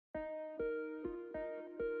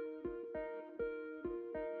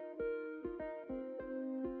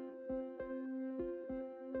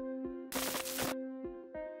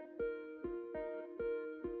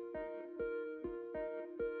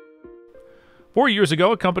4 years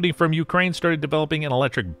ago, a company from Ukraine started developing an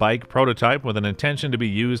electric bike prototype with an intention to be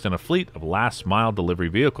used in a fleet of last-mile delivery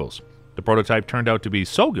vehicles. The prototype turned out to be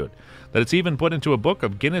so good that it's even put into a book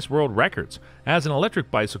of Guinness World Records as an electric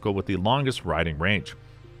bicycle with the longest riding range.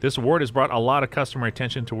 This award has brought a lot of customer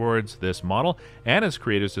attention towards this model, and its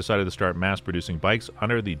creators decided to start mass-producing bikes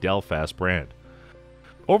under the Belfast brand.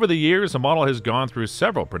 Over the years, the model has gone through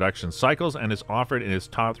several production cycles and is offered in its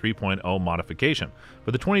Top 3.0 modification.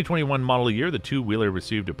 For the 2021 model year, the two-wheeler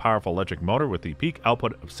received a powerful electric motor with the peak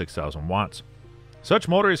output of 6,000 watts. Such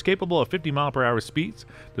motor is capable of 50 mph speeds.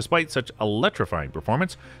 Despite such electrifying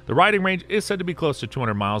performance, the riding range is said to be close to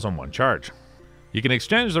 200 miles on one charge. You can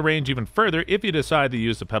extend the range even further if you decide to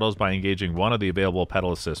use the pedals by engaging one of the available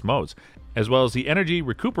pedal assist modes, as well as the energy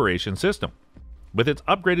recuperation system. With its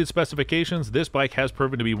upgraded specifications, this bike has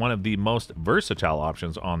proven to be one of the most versatile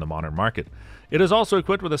options on the modern market. It is also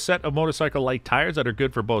equipped with a set of motorcycle-like tires that are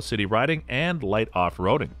good for both city riding and light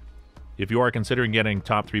off-roading. If you are considering getting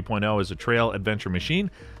Top 3.0 as a trail adventure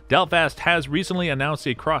machine, Belfast has recently announced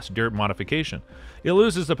a cross-dirt modification. It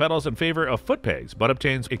loses the pedals in favor of foot pegs, but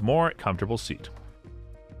obtains a more comfortable seat.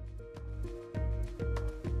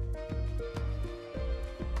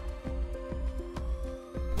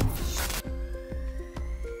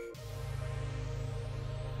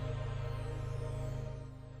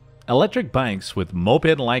 Electric bikes with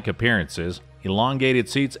moped-like appearances, elongated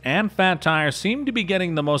seats, and fat tires seem to be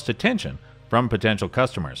getting the most attention from potential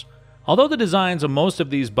customers. Although the designs of most of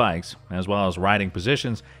these bikes, as well as riding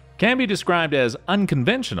positions, can be described as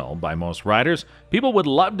unconventional by most riders, people would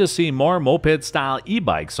love to see more moped-style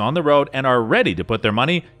e-bikes on the road and are ready to put their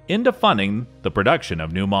money into funding the production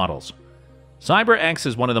of new models. CyberX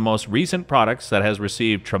is one of the most recent products that has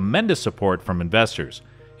received tremendous support from investors.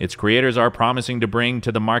 Its creators are promising to bring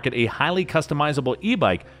to the market a highly customizable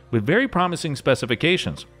e-bike with very promising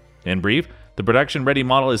specifications. In brief, the production-ready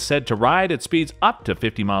model is said to ride at speeds up to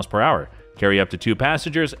 50 miles per hour, carry up to 2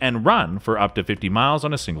 passengers, and run for up to 50 miles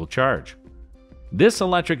on a single charge. This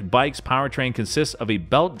electric bike's powertrain consists of a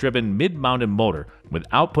belt-driven mid-mounted motor with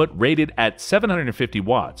output rated at 750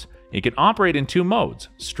 watts. It can operate in 2 modes,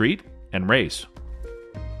 street and race.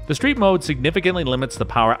 The street mode significantly limits the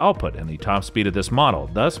power output and the top speed of this model,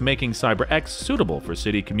 thus making CyberX suitable for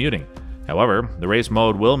city commuting. However, the race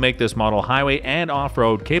mode will make this model highway and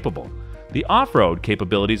off-road capable. The off-road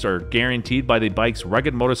capabilities are guaranteed by the bike's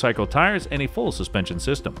rugged motorcycle tires and a full suspension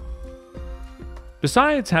system.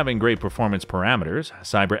 Besides having great performance parameters,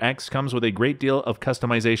 CyberX comes with a great deal of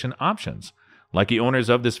customization options. Lucky owners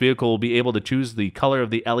of this vehicle will be able to choose the color of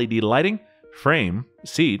the LED lighting, frame,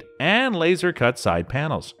 seat, and laser-cut side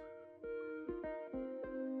panels.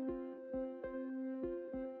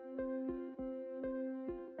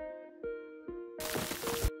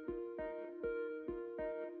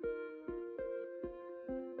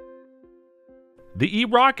 The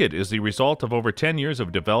e-Rocket is the result of over 10 years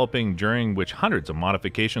of developing, during which hundreds of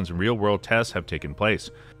modifications and real-world tests have taken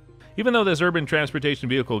place. Even though this urban transportation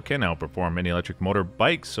vehicle can outperform many electric motor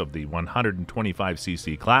bikes of the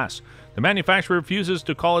 125cc class, the manufacturer refuses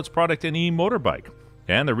to call its product an e-motorbike,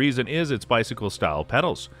 and the reason is its bicycle-style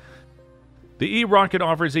pedals. The e-Rocket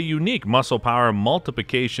offers a unique muscle power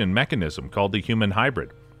multiplication mechanism called the human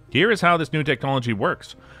hybrid. Here is how this new technology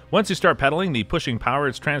works. Once you start pedaling, the pushing power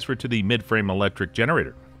is transferred to the mid-frame electric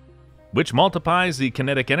generator, which multiplies the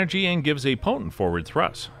kinetic energy and gives a potent forward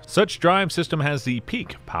thrust. Such drive system has the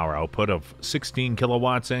peak power output of 16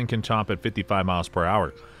 kilowatts and can top at 55 miles per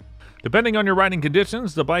hour. Depending on your riding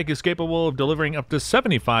conditions, the bike is capable of delivering up to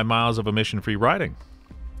 75 miles of emission-free riding.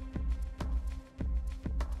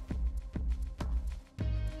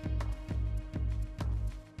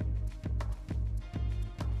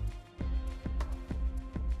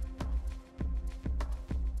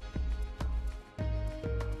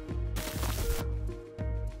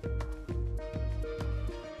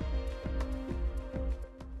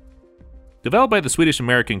 Developed by the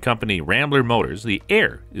Swedish-American company Rambler Motors, the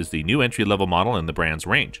Air is the new entry-level model in the brand's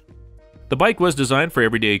range. The bike was designed for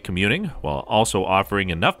everyday commuting, while also offering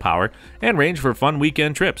enough power and range for fun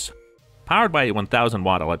weekend trips. Powered by a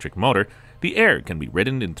 1,000-watt electric motor, the Air can be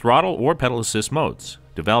ridden in throttle or pedal assist modes,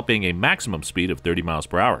 developing a maximum speed of 30 miles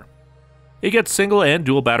per hour. It gets single and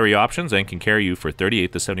dual battery options and can carry you for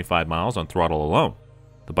 38 to 75 miles on throttle alone.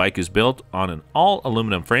 The bike is built on an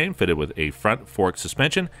all-aluminum frame fitted with a front fork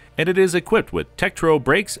suspension, and it is equipped with Tektro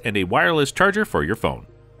brakes and a wireless charger for your phone.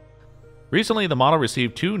 Recently, the model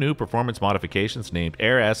received 2 new performance modifications named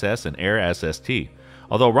Air SS and Air SST.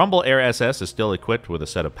 Although Rumble Air SS is still equipped with a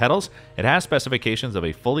set of pedals, it has specifications of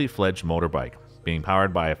a fully fledged motorbike. Being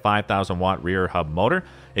powered by a 5,000-watt rear hub motor,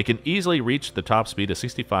 it can easily reach the top speed of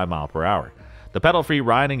 65 miles per hour. The pedal-free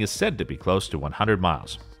riding is said to be close to 100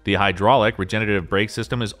 miles. The hydraulic regenerative brake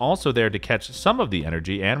system is also there to catch some of the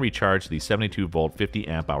energy and recharge the 72-volt 50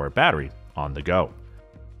 amp-hour battery on the go.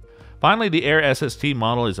 Finally, the Air SST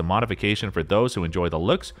model is a modification for those who enjoy the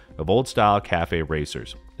looks of old-style cafe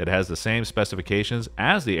racers. It has the same specifications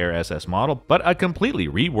as the Air SS model, but a completely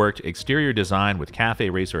reworked exterior design with cafe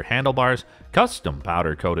racer handlebars, custom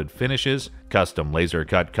powder-coated finishes, custom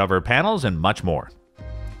laser-cut cover panels, and much more.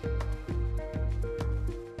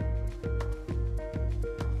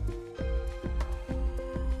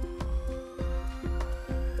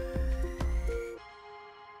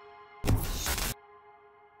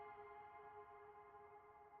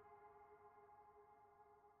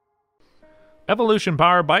 Evolution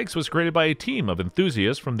Power Bikes was created by a team of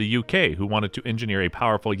enthusiasts from the UK who wanted to engineer a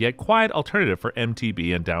powerful yet quiet alternative for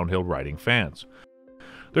MTB and downhill riding fans.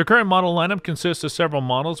 Their current model lineup consists of several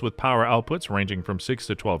models with power outputs ranging from 6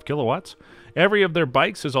 to 12 kilowatts. Every of their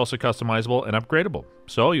bikes is also customizable and upgradable,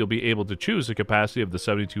 so you'll be able to choose the capacity of the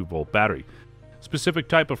 72-volt battery, specific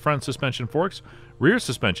type of front suspension forks, rear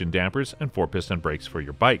suspension dampers, and 4-piston brakes for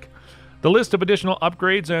your bike. The list of additional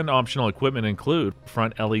upgrades and optional equipment include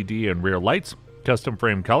front LED and rear lights, custom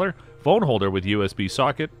frame color, phone holder with USB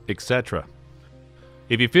socket, etc.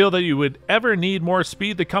 If you feel that you would ever need more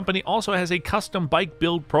speed, the company also has a custom bike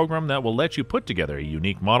build program that will let you put together a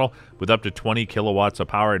unique model with up to 20 kilowatts of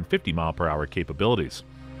power and 50 mile per hour capabilities.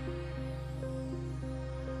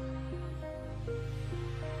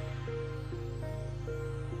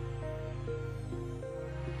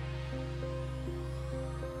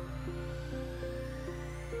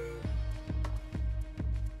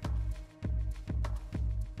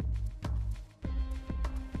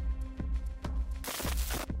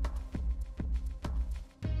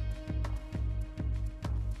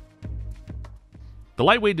 The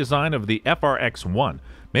lightweight design of the FRX-1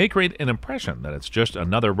 may create an impression that it's just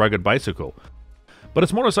another rugged bicycle, but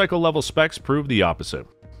its motorcycle-level specs prove the opposite.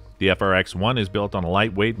 The FRX-1 is built on a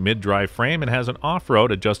lightweight mid-drive frame and has an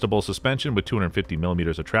off-road adjustable suspension with 250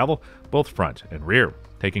 millimeters of travel, both front and rear.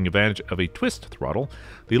 Taking advantage of a twist throttle,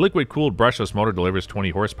 the liquid-cooled brushless motor delivers 20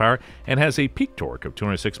 horsepower and has a peak torque of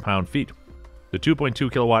 206 pound-feet. The 2.2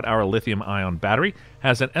 kilowatt-hour lithium-ion battery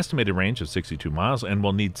has an estimated range of 62 miles and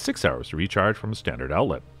will need 6 hours to recharge from a standard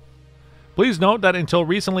outlet. Please note that until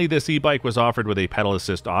recently this e-bike was offered with a pedal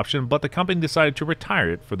assist option, but the company decided to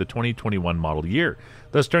retire it for the 2021 model year,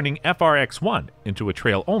 thus turning FRX-1 into a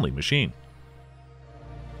trail-only machine.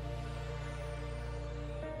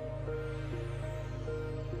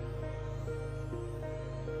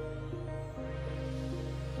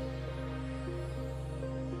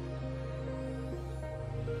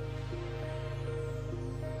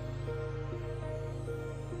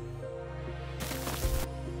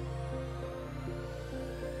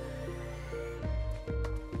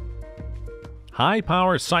 High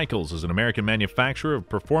Power Cycles is an American manufacturer of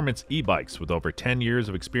performance e-bikes with over 10 years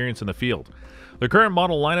of experience in the field. The current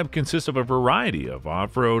model lineup consists of a variety of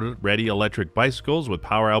off-road ready electric bicycles with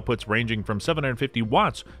power outputs ranging from 750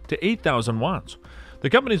 watts to 8,000 watts. The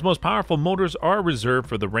company's most powerful motors are reserved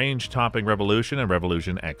for the range-topping Revolution and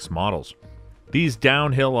Revolution X models. These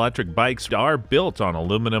downhill electric bikes are built on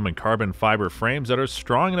aluminum and carbon fiber frames that are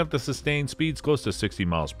strong enough to sustain speeds close to 60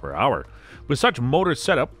 miles per hour. With such motor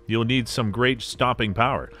setup, you'll need some great stopping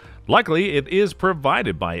power. Luckily, it is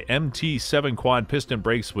provided by MT7 quad piston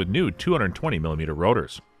brakes with new 220mm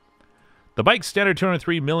rotors. The bike's standard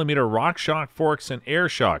 203mm RockShox forks and air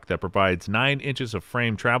shock that provides 9 inches of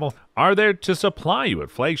frame travel are there to supply you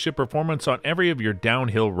with flagship performance on every of your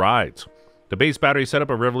downhill rides. The base battery setup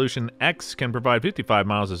of Revolution X can provide 55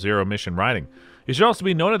 miles of zero-emission riding. It should also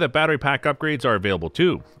be noted that battery pack upgrades are available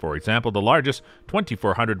too. For example, the largest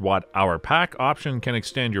 2400 watt-hour pack option can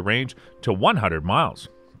extend your range to 100 miles.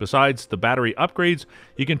 Besides the battery upgrades,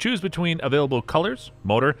 you can choose between available colors,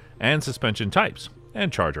 motor, and suspension types,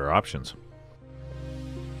 and charger options.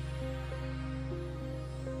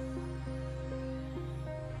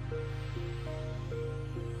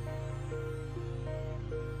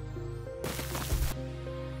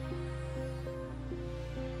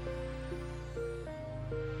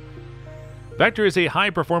 Vector is a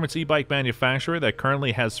high-performance e-bike manufacturer that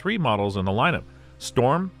currently has 3 models in the lineup: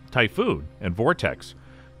 Storm, Typhoon, and Vortex.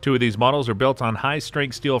 2 of these models are built on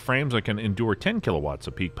high-strength steel frames that can endure 10 kilowatts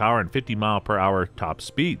of peak power and 50 mile per hour top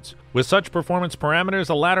speeds. With such performance parameters,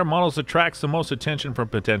 the latter models attracts the most attention from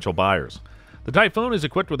potential buyers. The Typhoon is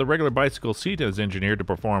equipped with a regular bicycle seat and is engineered to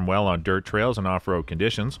perform well on dirt trails and off-road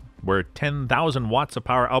conditions, where 10,000 watts of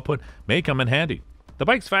power output may come in handy. The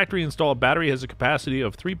bike's factory-installed battery has a capacity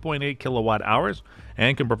of 3.8 kilowatt hours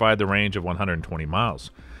and can provide the range of 120 miles.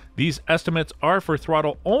 These estimates are for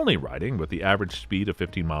throttle-only riding with the average speed of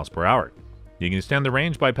 15 miles per hour. You can extend the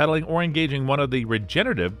range by pedaling or engaging one of the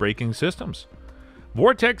regenerative braking systems.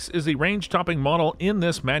 Vortex is the range-topping model in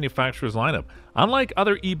this manufacturer's lineup. Unlike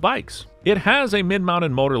other e-bikes, it has a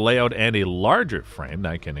mid-mounted motor layout and a larger frame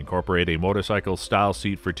that can incorporate a motorcycle-style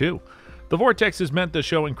seat for two. The Vortex is meant to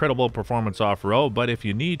show incredible performance off-road, but if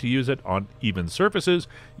you need to use it on even surfaces,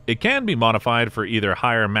 it can be modified for either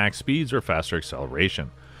higher max speeds or faster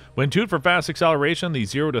acceleration. When tuned for fast acceleration, the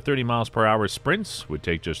 0 to 30 miles per hour sprints would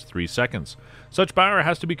take just 3 seconds. Such power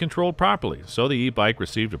has to be controlled properly, so the e-bike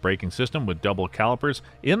received a braking system with double calipers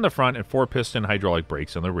in the front and 4-piston hydraulic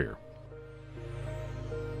brakes in the rear.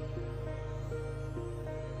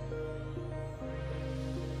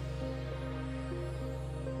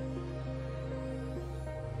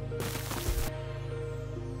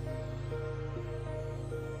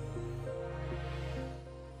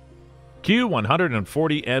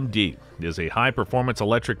 Q140MD is a high-performance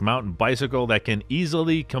electric mountain bicycle that can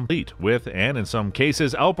easily compete with, and in some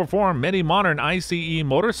cases outperform, many modern ICE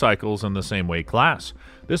motorcycles in the same weight class.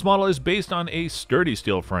 This model is based on a sturdy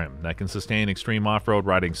steel frame that can sustain extreme off-road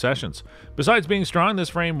riding sessions. Besides being strong, this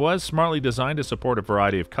frame was smartly designed to support a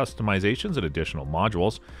variety of customizations and additional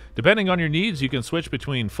modules. Depending on your needs, you can switch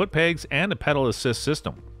between foot pegs and a pedal assist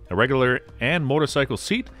system, a regular and motorcycle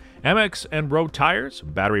seat, MX and road tires,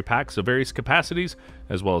 battery packs of various capacities,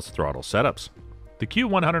 as well as throttle setups. The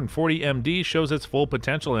Q140MD shows its full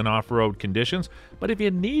potential in off-road conditions, but if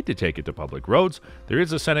you need to take it to public roads, there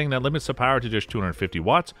is a setting that limits the power to just 250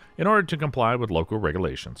 watts in order to comply with local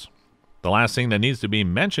regulations. The last thing that needs to be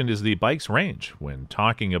mentioned is the bike's range. When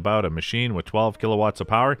talking about a machine with 12 kilowatts of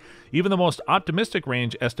power, even the most optimistic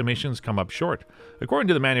range estimations come up short. According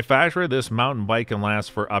to the manufacturer, this mountain bike can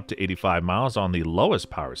last for up to 85 miles on the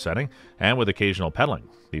lowest power setting and with occasional pedaling.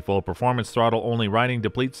 The full performance throttle-only riding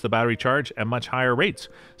depletes the battery charge at much higher rates,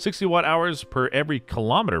 60 watt-hours per every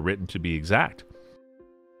kilometer written to be exact.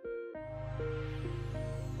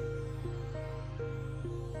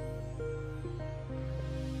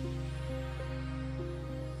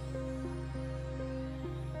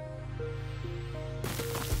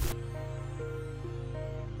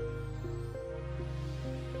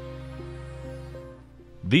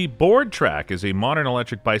 The Bratrack is a modern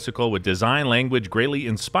electric bicycle with design language greatly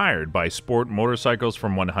inspired by sport motorcycles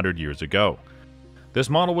from 100 years ago. This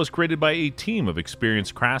model was created by a team of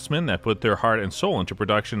experienced craftsmen that put their heart and soul into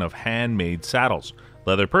production of handmade saddles,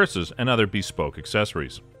 leather purses, and other bespoke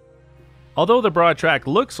accessories. Although the Bratrack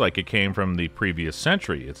looks like it came from the previous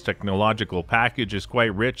century, its technological package is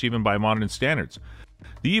quite rich even by modern standards.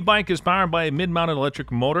 The e-bike is powered by a mid-mounted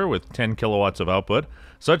electric motor with 10 kilowatts of output.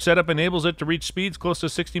 Such setup enables it to reach speeds close to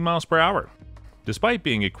 60 miles per hour. Despite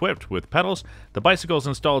being equipped with pedals, the bicycle's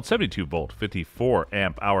installed 72-volt,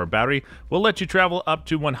 54-amp-hour battery will let you travel up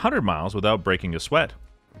to 100 miles without breaking a sweat.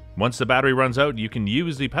 Once the battery runs out, you can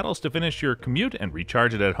use the pedals to finish your commute and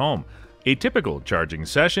recharge it at home. A typical charging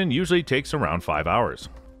session usually takes around 5 hours.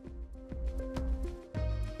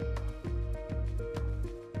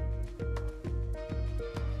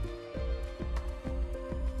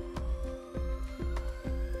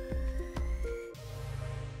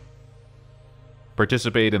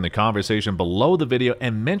 Participate in the conversation below the video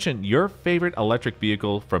and mention your favorite electric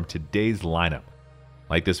vehicle from today's lineup.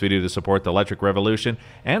 Like this video to support the electric revolution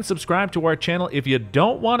and subscribe to our channel if you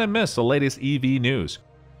don't want to miss the latest EV news.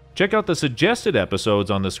 Check out the suggested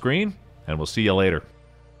episodes on the screen and we'll see you later.